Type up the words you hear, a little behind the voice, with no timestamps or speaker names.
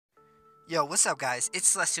Yo, what's up guys? It's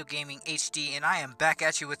Celestial Gaming HD and I am back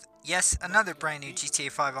at you with, yes, another brand new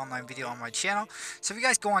GTA 5 online video on my channel. So if you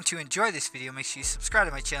guys go on to enjoy this video, make sure you subscribe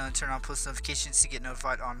to my channel and turn on post notifications to get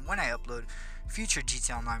notified on when I upload future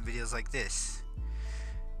GTA Online videos like this.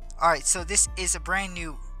 Alright, so this is a brand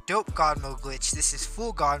new dope God mode glitch. This is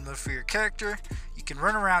full God mode for your character. You can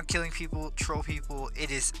run around killing people, troll people.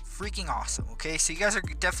 It is freaking awesome, okay? So you guys are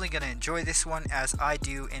definitely going to enjoy this one, as I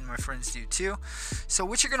do and my friends do too. So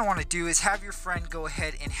what you're going to want to do is have your friend go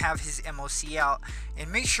ahead and have his MOC out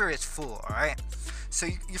and make sure it's full, alright? So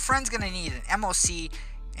your friend's going to need an MOC,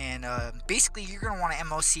 and basically you're going to want an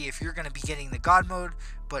MOC if you're going to be getting the God mode,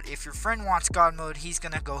 but if your friend wants God mode, he's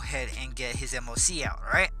going to go ahead and get his MOC out,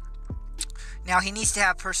 alright? Now he needs to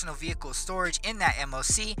have personal vehicle storage in that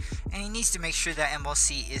MOC, and he needs to make sure that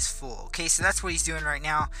MOC is full. Okay, so that's what he's doing right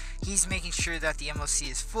now. He's making sure that the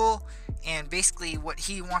MOC is full, and basically what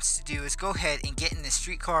he wants to do is go ahead and get in the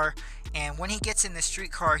streetcar, and when he gets in the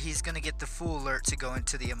streetcar, he's going to get the full alert to go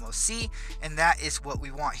into the MOC, and that is what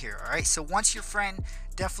we want here. Alright, so once your friend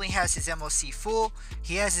definitely has his MOC full,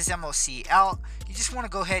 he has his MOC out, you just want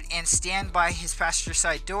to go ahead and stand by his passenger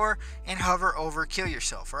side door and hover over kill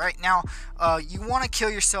yourself. Alright, now you want to kill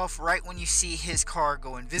yourself right when you see his car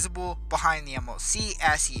go invisible behind the MOC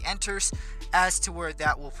as he enters, as to where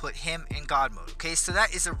that will put him in God mode. Okay, so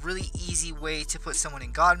that is a really easy way to put someone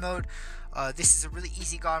in God mode. This is a really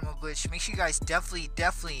easy God mode glitch. Make sure you guys definitely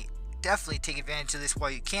take advantage of this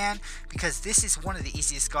while you can, because this is one of the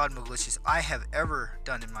easiest God mode glitches I have ever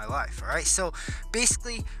done in my life. Alright, so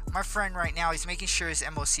basically my friend right now, he's making sure his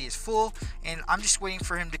MOC is full, and I'm just waiting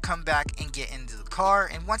for him to come back and get into the car.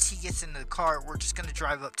 And once he gets into the car, we're just going to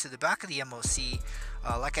drive up to the back of the MOC.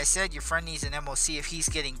 Like I said, your friend needs an MOC if he's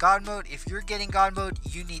getting God mode. If you're getting God mode,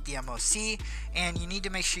 you need the MOC, and you need to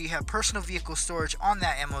make sure you have personal vehicle storage on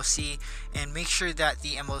that MOC, and make sure that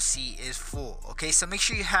the MOC is full. Okay, so make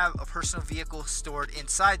sure you have a personal vehicle stored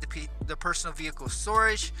inside the personal vehicle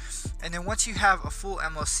storage, and then once you have a full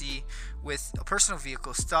MOC with a personal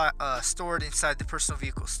vehicle stored inside the personal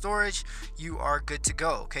vehicle storage, you are good to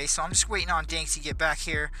go. Okay, so I'm just waiting on Dank to get back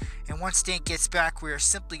here, and once Dank gets back, we are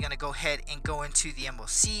simply going to go ahead and go into the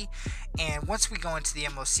MOC. And once we go into the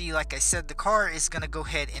MOC, like I said, the car is going to go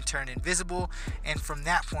ahead and turn invisible, and from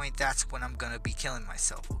that point, that's when I'm going to be killing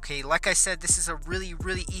myself. Okay, like I said, this is a really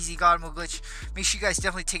easy God mode glitch. Make sure you guys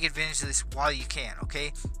definitely take advantage of this while you can.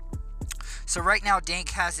 Okay, so right now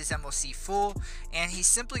Dank has his MOC full, and he's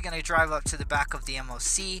simply going to drive up to the back of the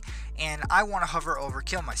MOC, and I want to hover over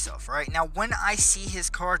kill myself. Right now, when I see his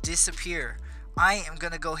car disappear, I am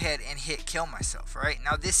going to go ahead and hit kill myself. Right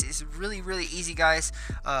now, this is really easy, guys.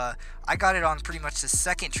 I got it on pretty much the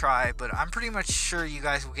second try, but I'm pretty much sure you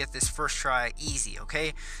guys will get this first try easy.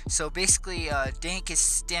 Okay, so basically Dank is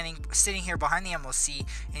sitting here behind the MOC,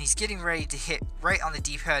 and he's getting ready to hit right on the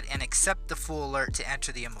D-pad and accept the full alert to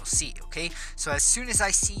enter the MOC. Okay, so as soon as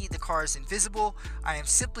I see the car is invisible, I am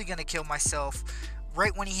simply going to kill myself.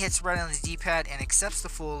 Right when he hits right on the D-pad and accepts the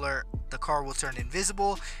full alert, the car will turn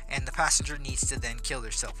invisible, and the passenger needs to then kill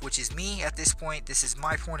themselves, which is me at this point. This is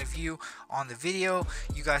my point of view on the video.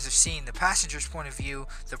 You guys are seeing the passenger's point of view,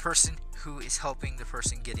 the person who is helping the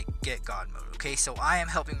person get God mode. Okay, so I am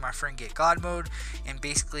helping my friend get God mode, and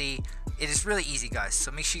basically it is really easy, guys. So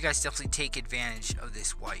make sure you guys definitely take advantage of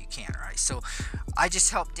this while you can. Alright, so I just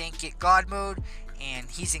helped Dank get God mode,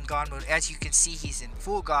 and he's in God mode. As you can see, he's in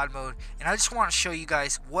full God mode, and I just want to show you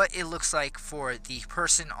guys what it looks like for the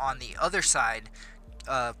person on the other side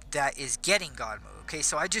that is getting God mode. Okay,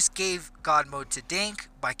 so I just gave God mode to Dank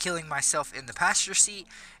by killing myself in the passenger seat,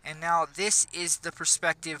 and now this is the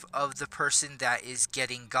perspective of the person that is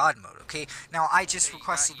getting God mode. Okay, now I just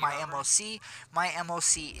requested my MOC. My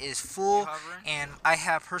MOC is full, and I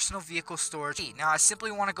have personal vehicle storage. Now I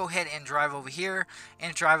simply want to go ahead and drive over here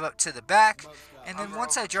and drive up to the back, and then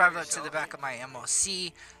once I drive up to the back of my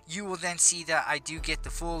MOC, you will then see that I do get the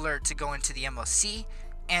full alert to go into the MOC,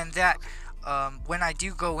 and that when I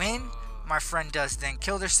do go in, my friend does then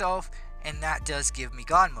kill themselves, and that does give me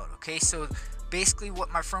God mode. Okay, so basically what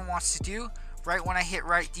my friend wants to do, right when I hit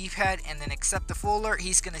right D-pad and then accept the full alert,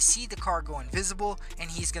 he's going to see the car go invisible, and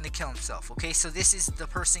he's going to kill himself. Okay, so this is the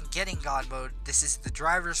person getting God mode. This is the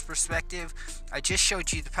driver's perspective. I just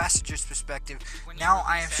showed you the passenger's perspective. Now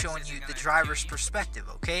I am showing you the driver's perspective.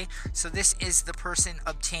 Okay, so this is the person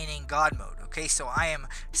obtaining God mode. Okay, so I am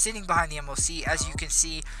sitting behind the MOC. As you can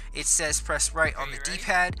see, it says press right on the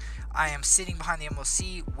D-pad. I am sitting behind the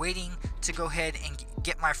MOC waiting to go ahead and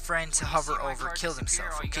get my friend to hover over kill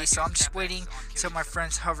themselves. Okay, so I'm just waiting So my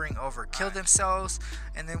friend's hovering over kill themselves,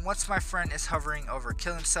 and then once my friend is hovering over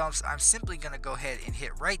kill themselves, I'm simply going to go ahead and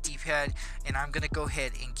hit right D-pad, and I'm going to go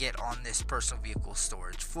ahead and get on this personal vehicle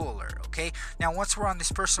storage full alert. Okay, now once we're on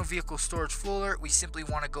this personal vehicle storage full alert, we simply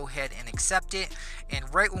want to go ahead and accept it,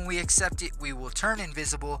 and right when we accept it, we will turn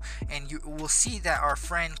invisible, and you will see that our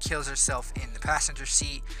friend kills herself in the passenger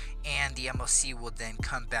seat, and the MOC will then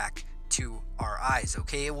come back to our eyes.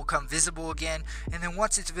 Okay, it will come visible again, and then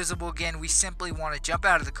once it's visible again, we simply want to jump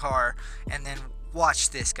out of the car, and then watch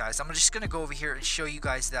this, guys. I'm just going to go over here and show you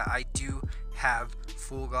guys that I do have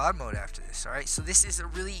full God mode after this. Alright, so this is a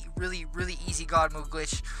really easy God mode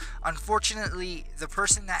glitch. Unfortunately, the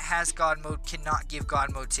person that has God mode cannot give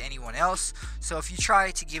God mode to anyone else, so if you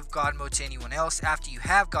try to give God mode to anyone else after you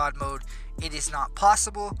have God mode, it is not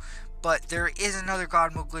possible. But there is another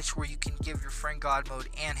God mode glitch where you can give your friend God mode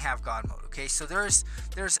and have God mode. Okay, so there's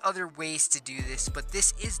other ways to do this, but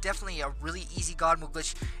this is definitely a really easy God mode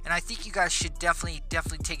glitch, and I think you guys should definitely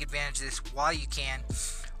take advantage of this while you can.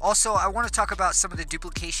 Also, I want to talk about some of the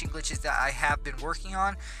duplication glitches that I have been working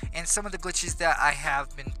on, and some of the glitches that I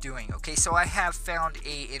have been doing. Okay, so I have found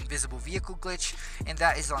a invisible vehicle glitch, and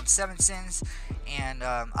that is on 7sins, and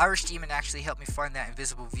Irish Demon actually helped me find that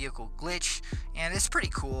invisible vehicle glitch, and it's pretty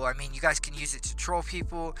cool. I mean, you guys can use it to troll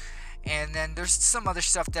people, and then there's some other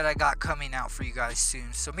stuff that I got coming out for you guys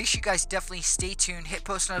soon. So make sure you guys definitely stay tuned, hit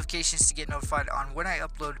post notifications to get notified on when I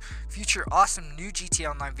upload future awesome new GTA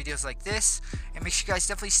Online videos like this, and make sure you guys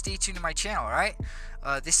definitely stay tuned to my channel. Alright,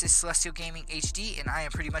 this is Celestial Gaming HD, and I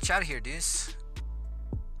am pretty much out of here, dudes.